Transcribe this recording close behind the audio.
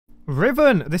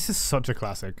Riven! This is such a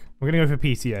classic. We're gonna go for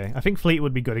PTA. I think Fleet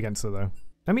would be good against her though.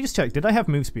 Let me just check. Did I have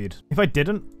move speed? If I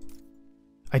didn't...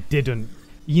 I didn't.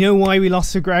 You know why we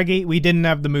lost to Graggy? We didn't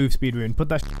have the move speed rune. Put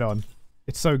that shit on.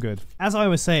 It's so good. As I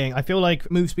was saying, I feel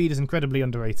like move speed is incredibly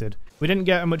underrated. We didn't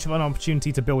get much of an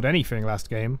opportunity to build anything last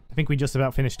game. I think we just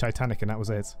about finished Titanic and that was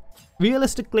it.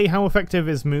 Realistically, how effective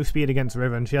is move speed against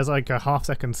Riven? She has like a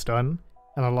half-second stun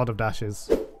and a lot of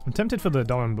dashes. I'm tempted for the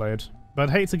Doran Blade, but I'd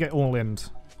hate to get all-in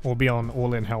or be on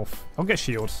all-in health. I'll get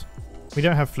shields. We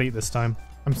don't have Fleet this time.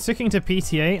 I'm sticking to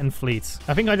PTA and Fleet.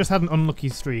 I think I just had an unlucky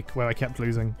streak where I kept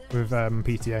losing with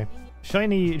PTA.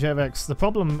 Shiny Jevex, the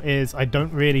problem is I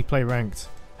don't really play ranked.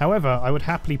 However, I would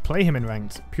happily play him in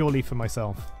ranked, purely for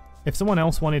myself. If someone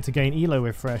else wanted to gain elo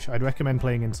with Thresh, I'd recommend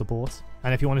playing in support.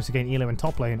 And if you wanted to gain elo in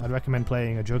top lane, I'd recommend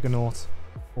playing a Juggernaut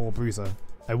or Bruiser.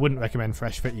 I wouldn't recommend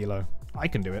Thresh for elo. I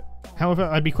can do it. However,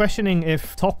 I'd be questioning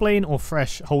if top lane or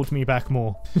Thresh holds me back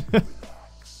more.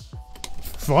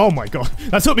 Oh my god,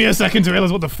 that took me a second to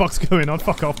realize what the fuck's going on.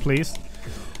 Fuck off, please.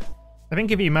 I think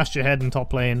if you mashed your head in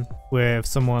top lane with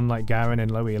someone like Garen in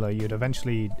low elo, you'd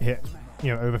eventually hit,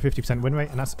 you know, over 50% win rate,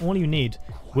 and that's all you need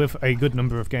with a good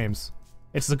number of games.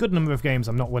 It's a good number of games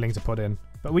I'm not willing to put in,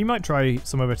 but we might try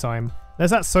some other time.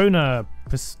 There's that Sona,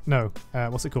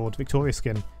 what's it called? Victoria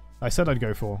skin I said I'd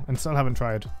go for, and still haven't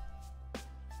tried.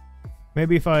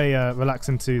 Maybe if I relax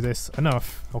into this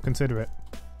enough, I'll consider it.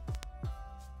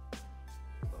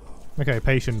 Okay,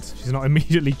 patient. She's not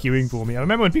immediately queuing for me. I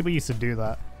remember when people used to do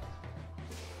that.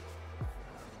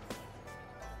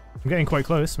 I'm getting quite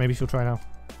close. Maybe she'll try now.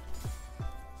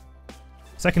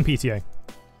 Second PTA.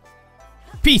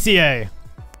 PTA!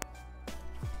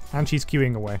 And she's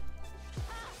queuing away.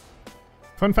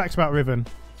 Fun fact about Riven.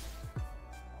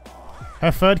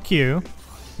 Her third Q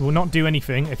will not do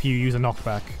anything if you use a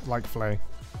knockback, like Flay.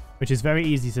 Which is very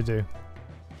easy to do.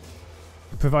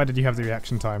 Provided you have the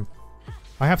reaction time.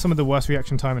 I have some of the worst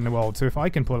reaction time in the world, so if I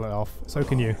can pull it off, so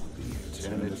can you.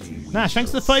 Nash, thanks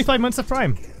for the 35 months of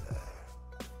Prime.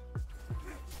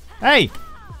 Hey!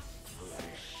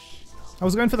 I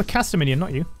was going for the caster minion,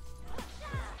 not you.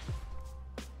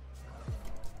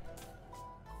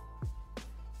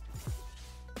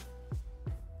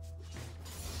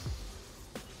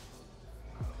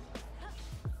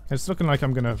 It's looking like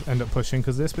I'm going to end up pushing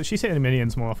because this, but she's hitting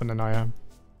minions more often than I am.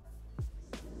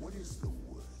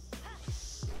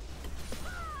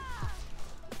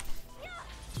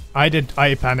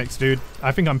 I panicked, dude.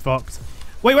 I think I'm fucked.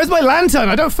 Wait, where's my lantern?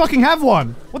 I don't fucking have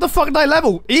one. What the fuck did I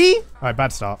level? E? Alright,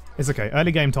 bad start. It's okay.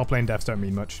 Early game top lane deaths don't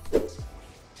mean much.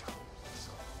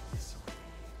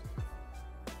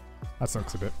 That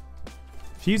sucks a bit.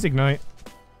 She used Ignite.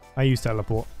 I used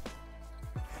Teleport.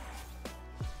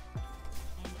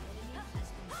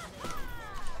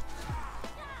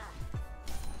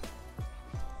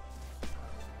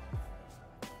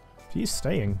 She's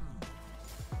staying.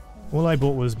 All I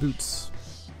bought was boots.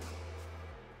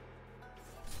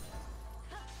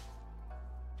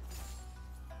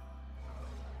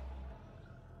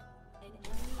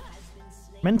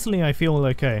 Mentally, I feel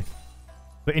okay.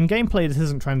 But in gameplay, this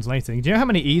isn't translating. Do you know how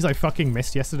many E's I fucking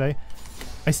missed yesterday?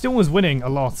 I still was winning a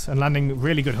lot and landing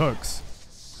really good hooks.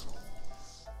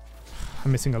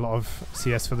 I'm missing a lot of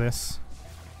CS for this.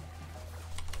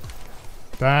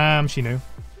 Damn, she knew.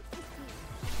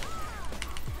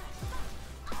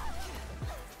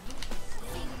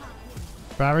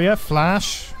 Barrier,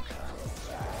 flash.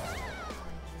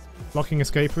 Blocking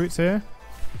escape routes here.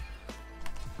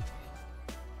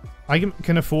 I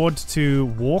can afford to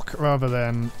walk rather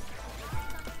than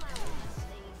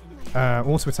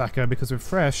auto attacker because with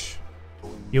Thresh,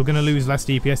 you're going to lose less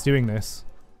DPS doing this.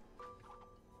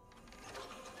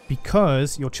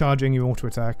 Because you're charging your auto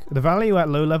attack. The value at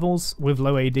low levels with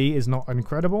low AD is not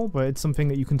incredible, but it's something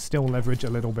that you can still leverage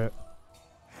a little bit.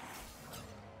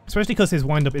 Especially because his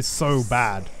windup is so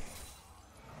bad.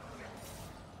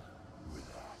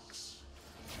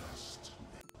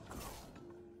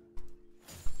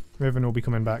 Riven will be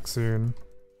coming back soon.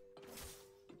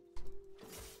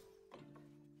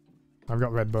 I've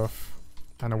got red buff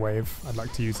and a wave. I'd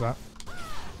like to use that.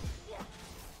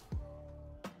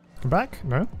 Come back?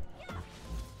 No?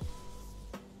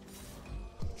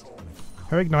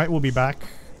 Her Ignite will be back,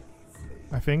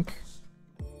 I think.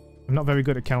 I'm not very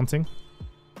good at counting.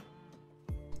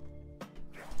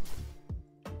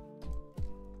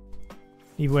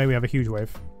 Either way, we have a huge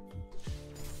wave.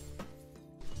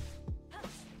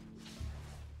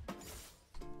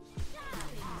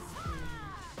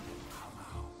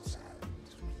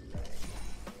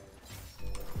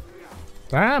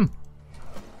 Damn!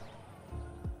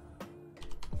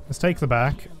 Let's take the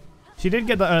back. She did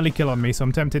get the early kill on me, so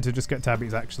I'm tempted to just get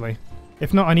tabbies actually.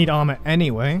 If not, I need armor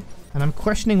anyway. And I'm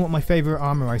questioning what my favorite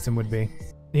armor item would be.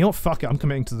 You know what? Fuck it, I'm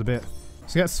committing to the bit.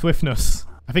 So get swiftness.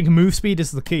 I think move speed is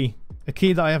the key. A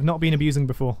key that I have not been abusing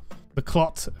before. The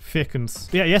clot thickens.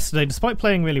 But yeah, yesterday, despite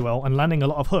playing really well and landing a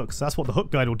lot of hooks, that's what the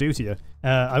hook guide will do to you.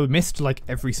 I missed like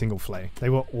every single flay. They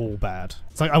were all bad.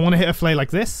 It's like I want to hit a flay like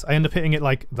this, I end up hitting it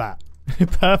like that.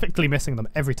 Perfectly missing them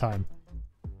every time.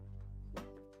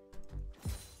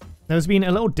 There's been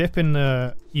a little dip in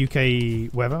the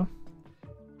UK weather.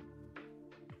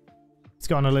 It's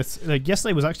got on a list. Like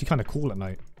yesterday was actually kind of cool at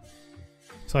night.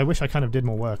 So I wish I kind of did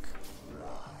more work.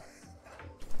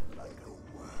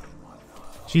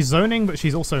 She's zoning, but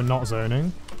she's also not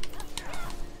zoning.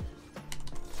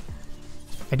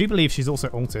 I do believe she's also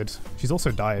ulted. She's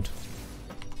also died.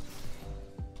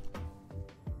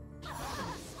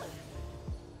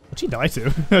 What'd she die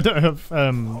to? I don't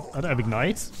have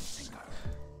ignite.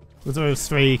 Was there a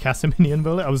stray caster minion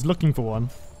bullet? I was looking for one.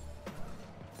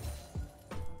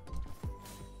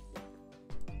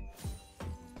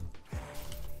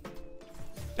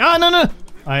 Ah, no!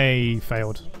 I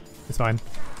failed. It's fine.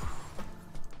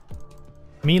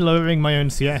 Me lowering my own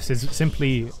CS is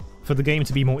simply for the game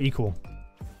to be more equal.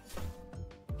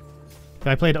 If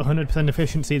I played at 100%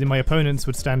 efficiency, then my opponents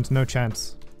would stand no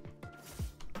chance.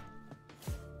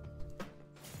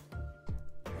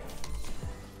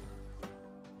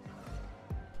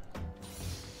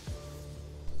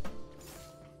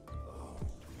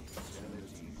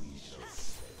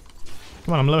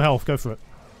 Come on, I'm low health, go for it.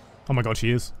 Oh my god, she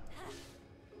is.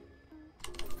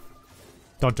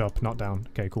 Dodge up, not down.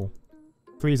 Okay, cool.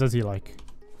 Freeze as you like.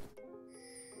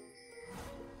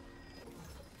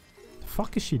 The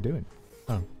fuck is she doing?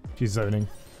 Oh, she's zoning.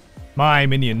 My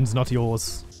minions, not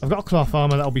yours. I've got cloth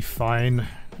armor, that'll be fine.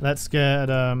 Let's get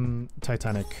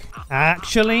Titanic.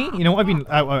 Actually, you know what I've been...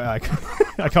 I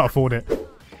can't afford it.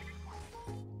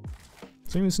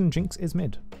 Jameson Jinx is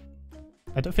mid.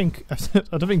 I don't think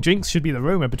Jinx should be the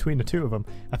roamer between the two of them.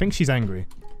 I think she's angry.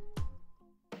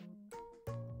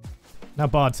 Now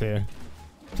Bard's here.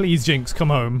 Please, Jinx, come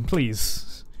home.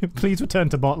 Please. Please return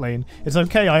to bot lane. It's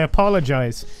okay, I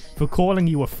apologize for calling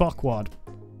you a fuckwad.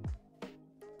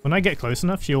 When I get close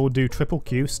enough, she'll do triple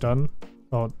Q stun.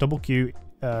 Or double Q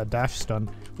dash stun.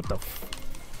 What the f...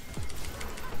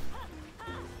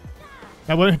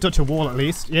 I won't touch a wall at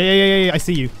least. Yeah, I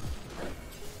see you.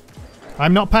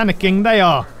 I'm not panicking, they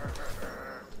are.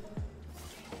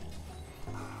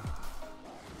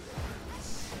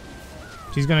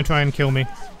 She's gonna try and kill me.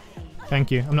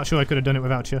 Thank you. I'm not sure I could have done it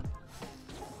without you.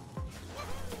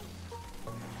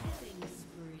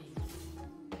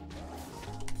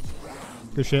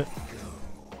 Good shit.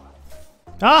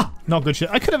 Ah! Not good shit.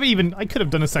 I could have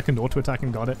done a second auto attack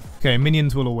and got it. Okay,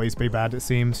 minions will always be bad, it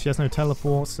seems. She has no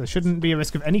teleports. There shouldn't be a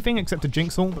risk of anything except a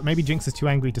Jinx ult, but maybe Jinx is too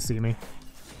angry to see me.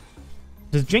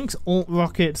 Does Jinx ult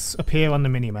rockets appear on the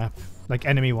minimap? Like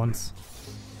enemy ones?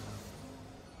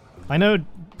 I know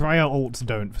Cryo ults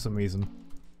don't for some reason.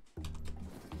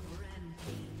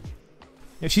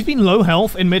 Yeah, she's been low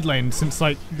health in mid lane since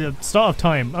like the start of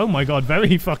time. Oh my god,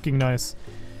 very fucking nice.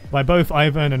 By both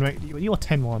Ivan and you're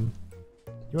 10-1.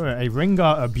 You're a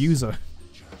Rengar abuser.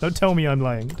 Don't tell me I'm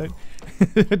lying.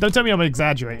 Don't tell me I'm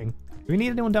exaggerating. Do we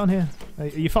need anyone down here? Are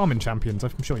you farming champions?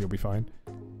 I'm sure you'll be fine.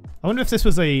 I wonder if this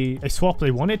was a swap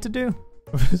they wanted to do?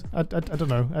 I don't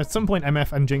know. At some point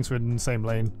MF and Jinx were in the same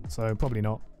lane, so probably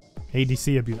not.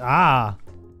 ADC abuse. Ah!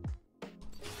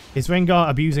 Is Rengar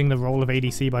abusing the role of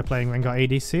ADC by playing Rengar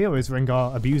ADC, or is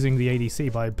Rengar abusing the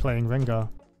ADC by playing Rengar?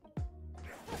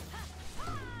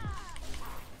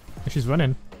 She's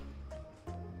running.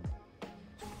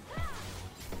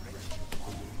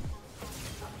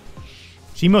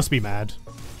 She must be mad.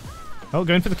 Oh,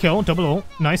 going for the kill. Double ult.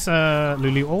 Nice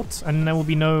Lulu ult. And there will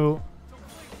be no...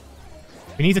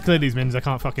 We need to clear these mins. I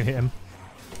can't fucking hit him.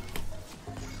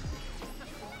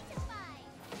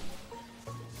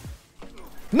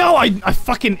 No, I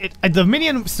fucking... the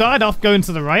minion started off going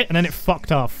to the right, and then it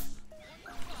fucked off.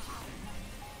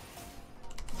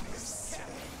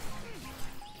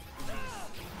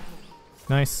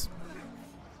 Nice.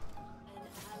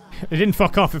 It didn't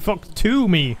fuck off, it fucked to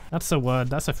me. That's a word,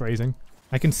 that's a phrasing.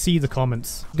 I can see the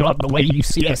comments. God, the way you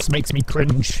CS makes me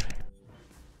cringe.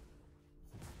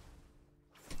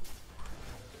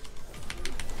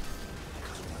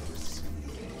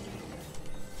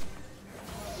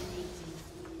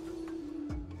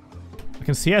 I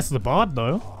can CS the bard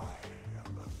though.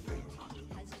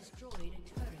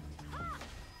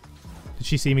 Did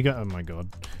she see me go? Oh my god.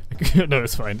 No,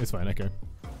 it's fine, okay.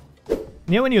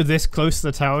 You know when you're this close to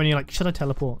the tower and you're like, should I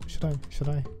teleport? Should I?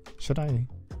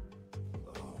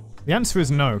 The answer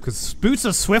is no, because boots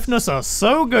of swiftness are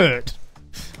so good.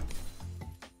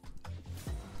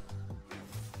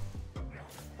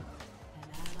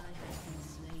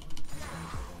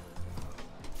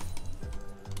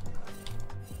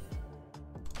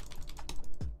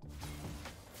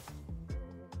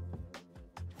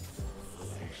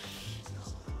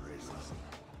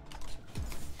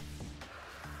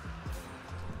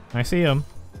 I see him.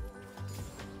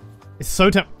 It's so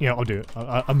yeah, I'll do it.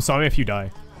 I'm sorry if you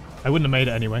die. I wouldn't have made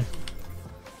it anyway.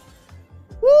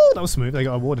 Woo! That was smooth. I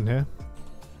got a ward in here.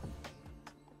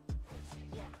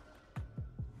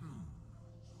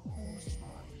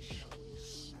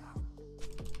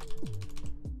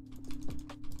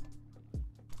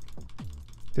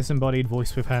 Disembodied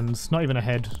voice with hands. Not even a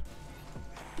head.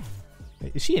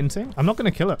 Is she inting? I'm not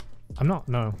going to kill her. I'm not.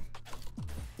 No.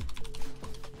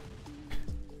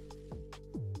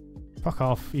 Fuck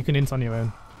off. You can int on your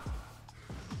own.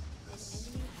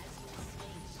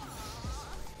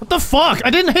 What the fuck?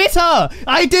 I didn't hit her!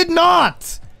 I did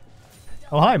not!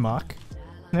 Oh, hi, Mark.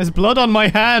 There's blood on my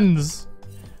hands.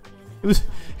 It was...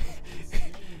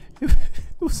 it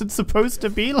wasn't supposed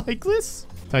to be like this.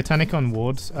 Titanic on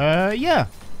wards. Yeah.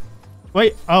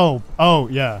 Wait. Oh,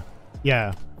 yeah.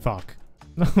 Yeah. Fuck.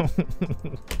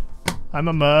 I'm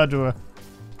a murderer.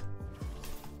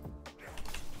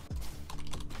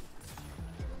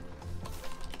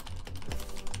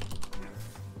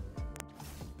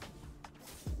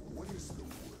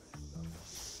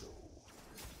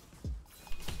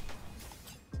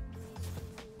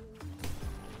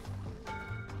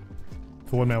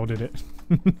 Forward mail did it.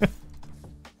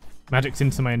 Magic's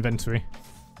into my inventory.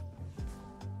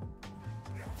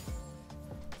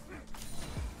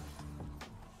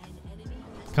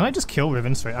 Can I just kill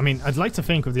Riven straight? I mean, I'd like to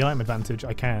think with the item advantage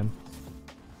I can.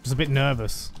 Just a bit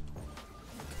nervous.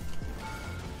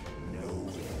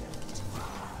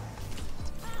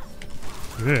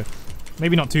 Ugh.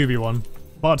 Maybe not 2v1.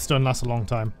 Bard stun lasts a long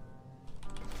time.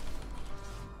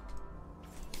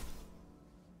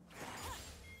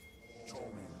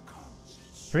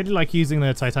 I really like using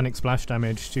the Titanic splash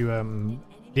damage to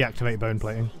deactivate bone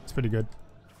plating. It's pretty good.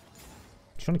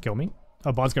 She's trying to kill me?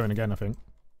 Oh, Bard's going again, I think.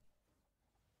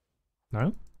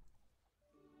 No?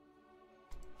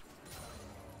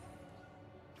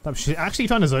 She's actually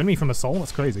trying to zone me from a soul?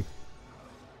 That's crazy.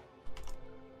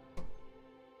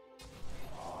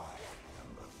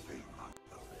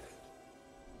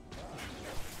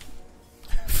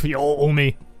 You're all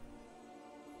me.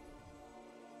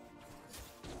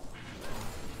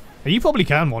 You probably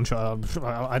can one-shot.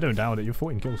 I don't doubt it. You're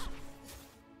 14 kills.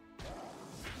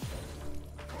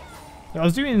 I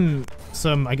was doing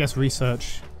some, I guess,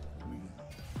 research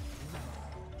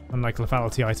on like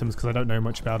lethality items because I don't know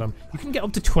much about them. You can get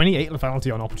up to 28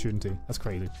 lethality on opportunity. That's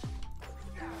crazy.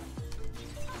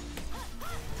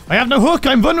 I have no hook.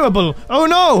 I'm vulnerable. Oh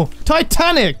no!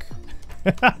 Titanic!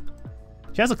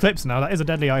 She has Eclipse now. That is a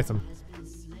deadly item.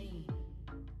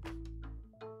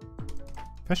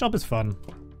 Thresh up is fun.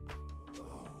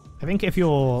 I think if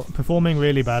you're performing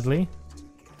really badly,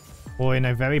 or in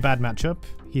a very bad matchup,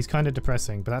 he's kind of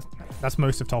depressing, but that's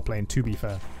most of top lane, to be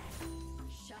fair.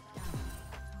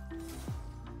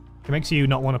 It makes you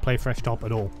not want to play Thresh top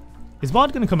at all. Is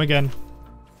Bard going to come again?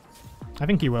 I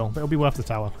think he will, but it'll be worth the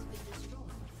tower.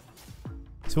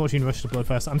 Fortune rush to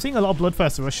Bloodthirst. I'm seeing a lot of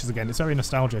Bloodthirst rushes again, it's very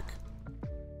nostalgic.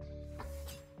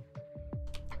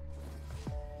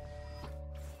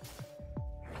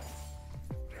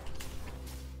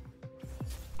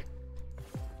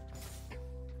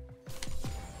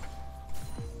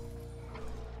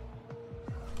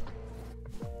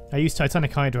 I use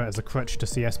Titanic Hydra as a crutch to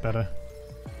CS better.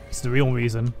 It's the real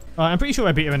reason. I'm pretty sure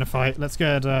I beat her in a fight. Let's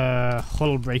get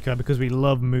Hull Breaker because we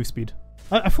love move speed.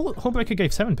 I thought Hull Breaker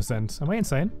gave 7%. Am I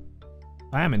insane?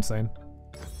 I am insane.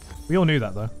 We all knew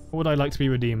that though. What would I like to be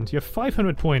redeemed? You have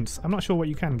 500 points. I'm not sure what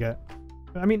you can get.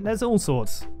 I mean, there's all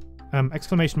sorts.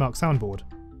 Exclamation mark soundboard.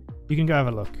 You can go have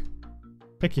a look.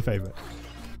 Pick your favorite.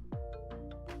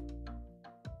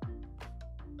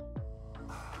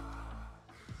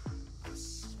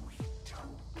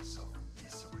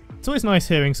 It's always nice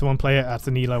hearing someone play it at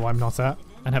an elo I'm not at,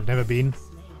 and have never been.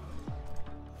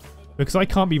 Because I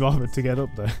can't be bothered to get up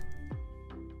there.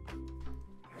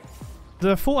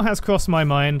 The thought has crossed my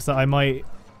mind that I might,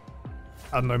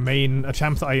 I don't know, main a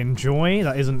champ that I enjoy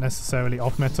that isn't necessarily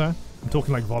off meta. I'm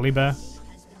talking like Volibear.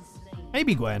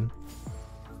 Maybe Gwen.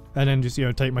 And then just, you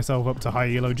know, take myself up to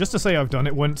high elo just to say I've done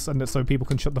it once and that so people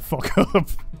can shut the fuck up.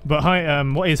 But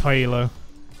what is high elo?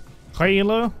 High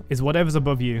elo is whatever's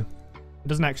above you. It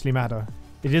doesn't actually matter.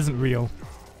 It isn't real.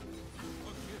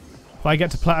 If I get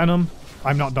to platinum,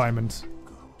 I'm not diamond.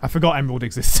 I forgot Emerald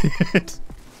existed.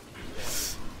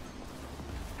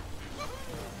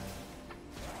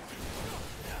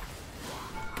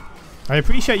 I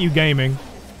appreciate you gaming.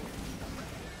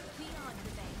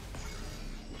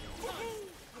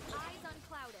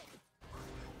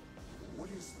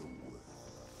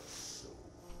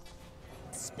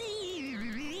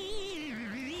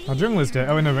 Our jungler's dead.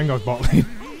 Oh, no, Rengar's bot lane.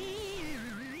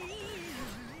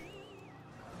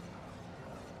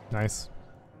 Nice.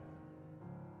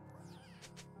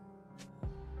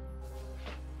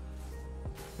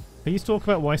 Please talk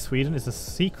about why Sweden is a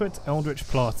secret eldritch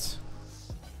plot.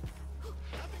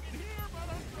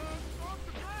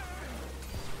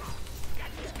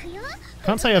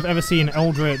 Can't say I've ever seen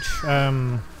eldritch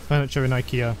furniture in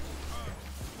IKEA.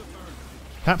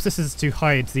 Perhaps this is to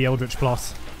hide the eldritch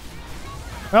plot.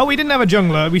 Well, we didn't have a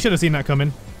jungler. We should have seen that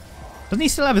coming. Doesn't he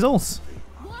still have his ults?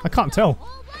 I can't tell.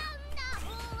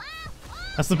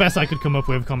 That's the best I could come up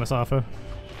with, Thomas Arthur.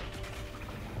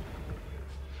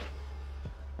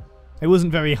 It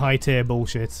wasn't very high tier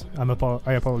bullshit.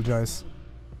 I apologize.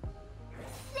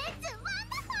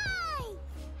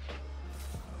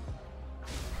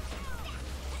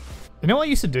 You know what I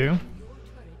used to do?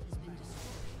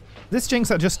 This Jinx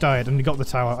that just died and we got the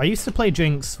tower. I used to play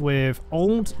Jinx with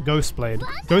old Ghostblade.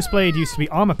 Ghostblade used to be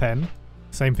armor pen.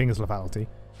 Same thing as lethality.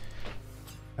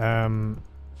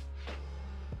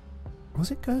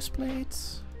 Was it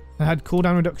Ghostblade? It had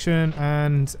cooldown reduction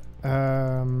and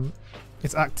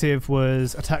its active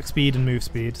was attack speed and move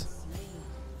speed.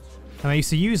 And I used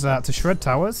to use that to shred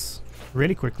towers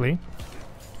really quickly.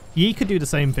 Yi could do the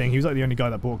same thing. He was like the only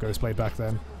guy that bought Ghostblade back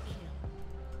then.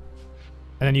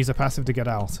 And then use a passive to get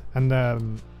out. And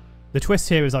the twist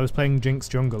here is I was playing Jinx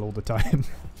jungle all the time.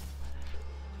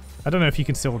 I don't know if you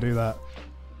can still do that.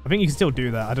 I think you can still do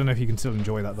that. I don't know if you can still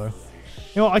enjoy that though.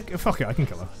 You know what? Fuck it, I can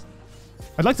kill her.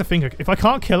 I'd like to think if I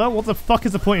can't kill her, what the fuck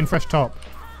is the point in Thresh top?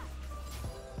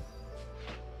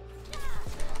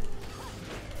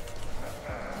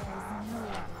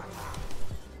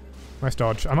 Nice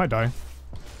dodge. I might die.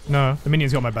 No, the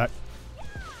minion's got my back.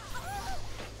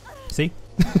 See?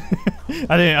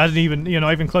 I didn't even, you know,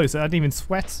 not even close. I didn't even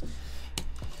sweat.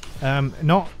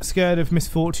 Not scared of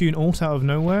misfortune ult out of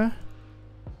nowhere.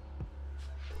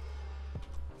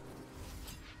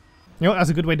 You know what, that's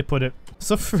a good way to put it.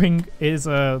 Suffering is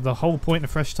the whole point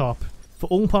of Thresh top. For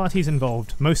all parties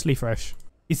involved, mostly Thresh.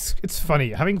 It's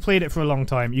funny, having played it for a long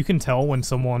time, you can tell when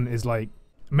someone is like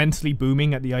mentally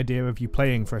booming at the idea of you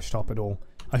playing Thresh top at all.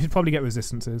 I should probably get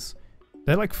resistances.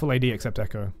 They're like full AD except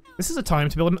Echo. This is a time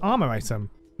to build an armor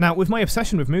item. Now, with my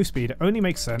obsession with move speed, it only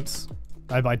makes sense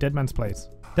I buy Dead Man's Plate.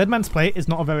 Dead Man's Plate is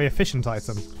not a very efficient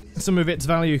item. Some of its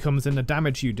value comes in the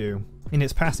damage you do in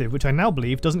its passive, which I now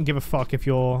believe doesn't give a fuck if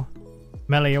you're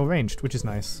melee or ranged, which is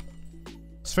nice.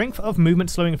 Strength of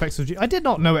movement slowing effects of I did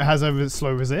not know it has a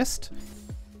slow resist.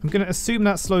 I'm gonna assume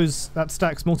that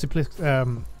stacks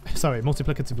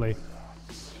multiplicatively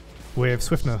with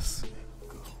swiftness.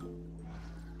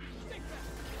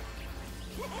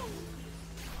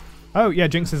 Oh yeah,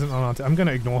 Jinx isn't on it. I'm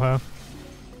gonna ignore her.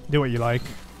 Do what you like.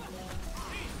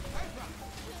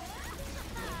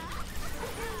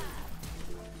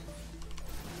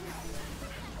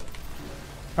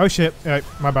 Oh shit,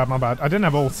 my bad. I didn't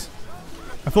have ult.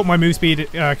 I thought my move speed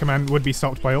command would be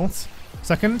stopped by ult.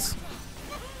 Seconds.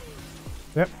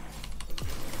 Yep.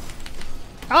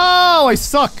 Oh, I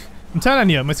suck! I'm telling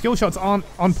you, my skill shots aren't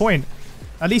on point.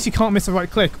 At least you can't miss a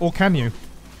right click, or can you?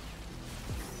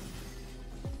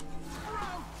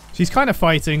 She's kind of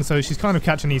fighting, so she's kind of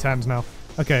catching these hands now.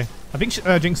 Okay, I think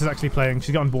Jinx is actually playing.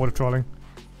 She's gotten bored of trolling.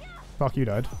 Fuck, you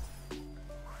died.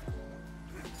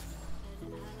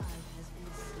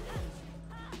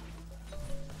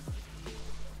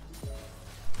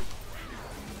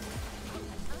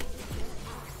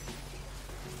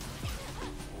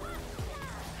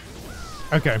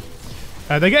 Okay.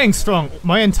 They're getting strong.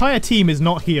 My entire team is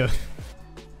not here.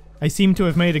 I seem to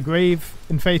have made a grave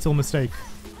and fatal mistake.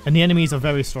 And the enemies are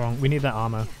very strong. We need that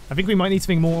armor. I think we might need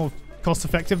something more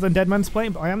cost-effective than Dead Man's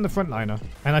Plate, but I am the frontliner.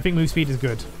 And I think move speed is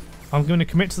good. I'm going to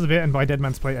commit to the bit and buy Dead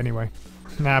Man's Plate anyway.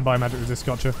 Nah, buy Magic Resist,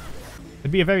 gotcha.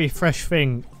 It'd be a very fresh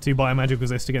thing to buy a Magic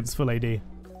Resist against full AD.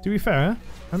 To be fair,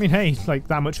 I mean, hey, like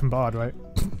that much from Bard, right?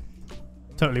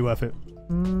 Totally worth it.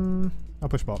 I'll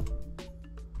push bot.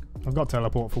 I've got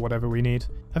teleport for whatever we need.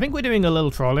 I think we're doing a little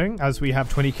trolling as we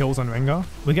have 20 kills on Rengar.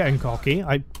 We're getting cocky.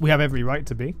 We have every right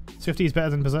to be. Swifty is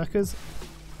better than Berserkers.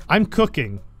 I'm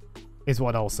cooking, is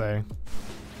what I'll say.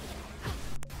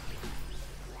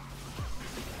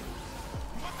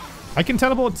 I can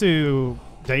teleport to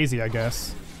Daisy, I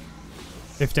guess.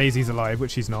 If Daisy's alive, which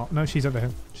she's not. No, she's over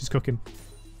here. She's cooking.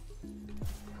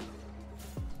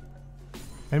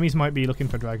 Enemies might be looking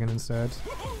for dragon instead.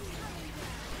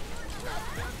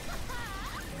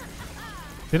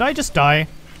 Did I just die?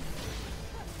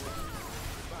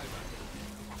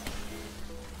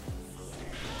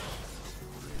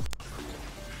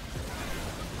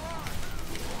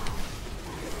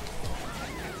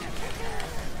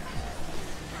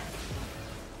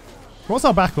 What's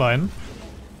our backline?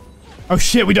 Oh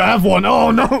shit, we don't have one.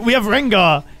 Oh no, we have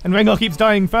Rengar. And Rengar keeps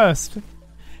dying first.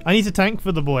 I need to tank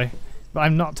for the boy. But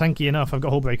I'm not tanky enough. I've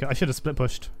got Hullbreaker. I should have split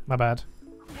pushed. My bad.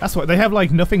 That's what they have,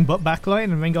 like nothing but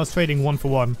backline, and Rengar's trading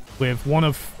 1-for-1 with one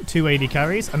of 2 AD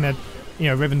carries, and then, you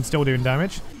know, Riven's still doing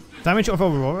damage. Damage of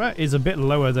Aurora is a bit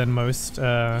lower than most.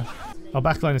 Our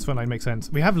backline is frontline, makes sense.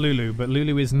 We have Lulu, but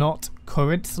Lulu is not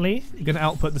currently going to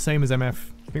output the same as MF.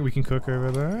 I think we can cook over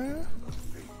there.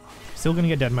 Still going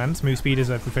to get Deadmans. Move speed is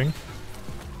everything.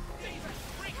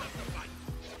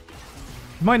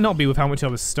 Might not be with how much I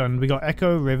was stunned. We got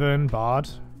Echo, Riven, Bard.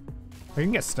 We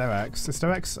can get Sterak's. Is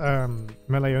Sterak's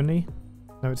melee only?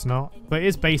 No, it's not. But it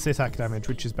is base attack damage,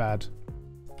 which is bad.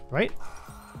 Right?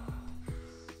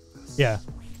 Yeah.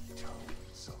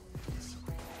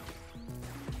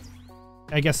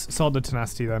 I guess Solid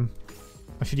Tenacity then.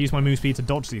 I should use my move speed to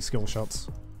dodge these skill shots.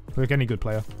 Like any good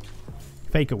player.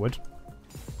 Faker would.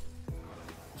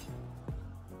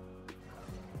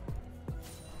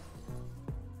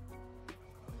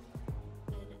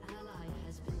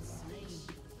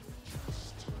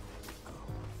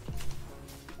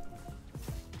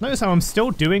 Notice how I'm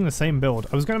still doing the same build.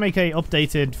 I was going to make a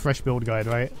updated Thresh build guide,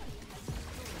 right?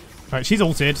 Right, she's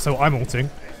ulted, so I'm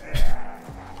ulting.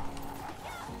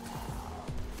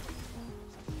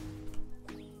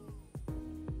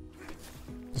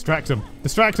 Distract them.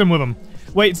 Distract them with them.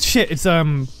 Wait, shit, it's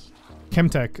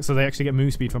Chemtech, so they actually get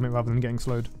move speed from it rather than getting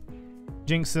slowed.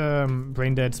 Jinx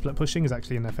brain dead split pushing is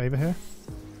actually in their favor here.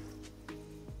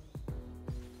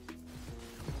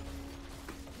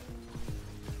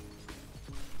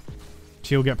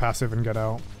 She'll get passive and get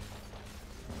out.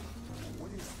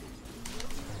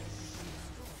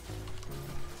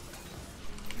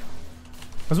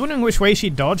 I was wondering which way she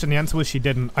dodged, and the answer was she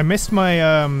didn't. I missed my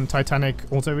Titanic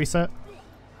auto reset.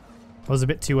 I was a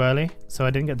bit too early, so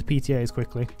I didn't get the PTA as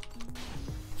quickly.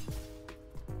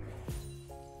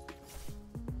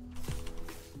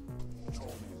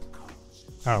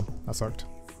 Oh, that sucked.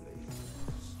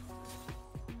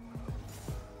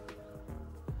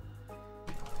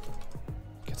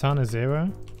 Katana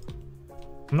 0?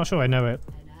 I'm not sure I know it.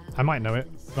 I might know it,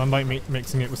 but I might be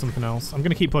mixing it with something else. I'm going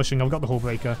to keep pushing. I've got the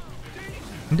Hullbreaker.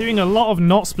 I'm doing a lot of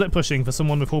not split pushing for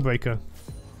someone with Hullbreaker.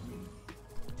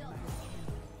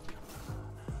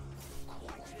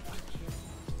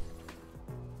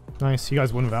 Nice, you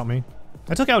guys won without me.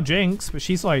 I took out Jinx, but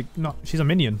she's like, not, she's a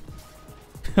minion.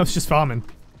 I was just farming.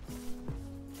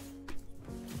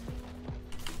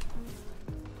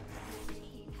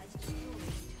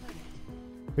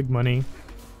 Big money.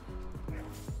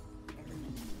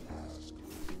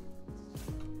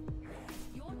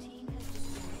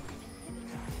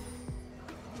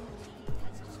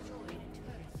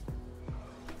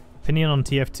 Opinion on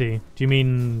TFT. Do you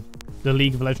mean the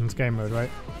League of Legends game mode, right?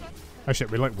 Oh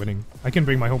shit, we like winning. I can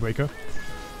bring my Hullbreaker.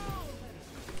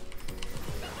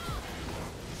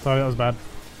 Sorry, that was bad.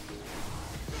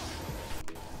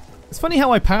 It's funny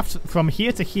how I pathed from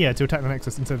here to here to attack the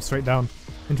Nexus instead of straight down.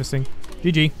 Interesting.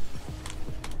 GG.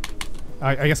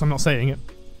 I guess I'm not saying it.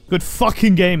 Good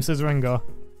fucking game, says Rengar.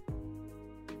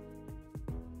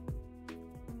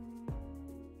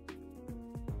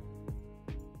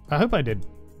 I hope I did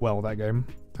well that game.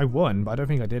 I won, but I don't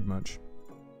think I did much.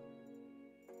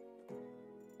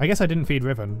 I guess I didn't feed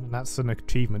Riven, and that's an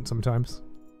achievement sometimes.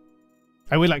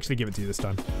 I will actually give it to you this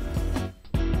time.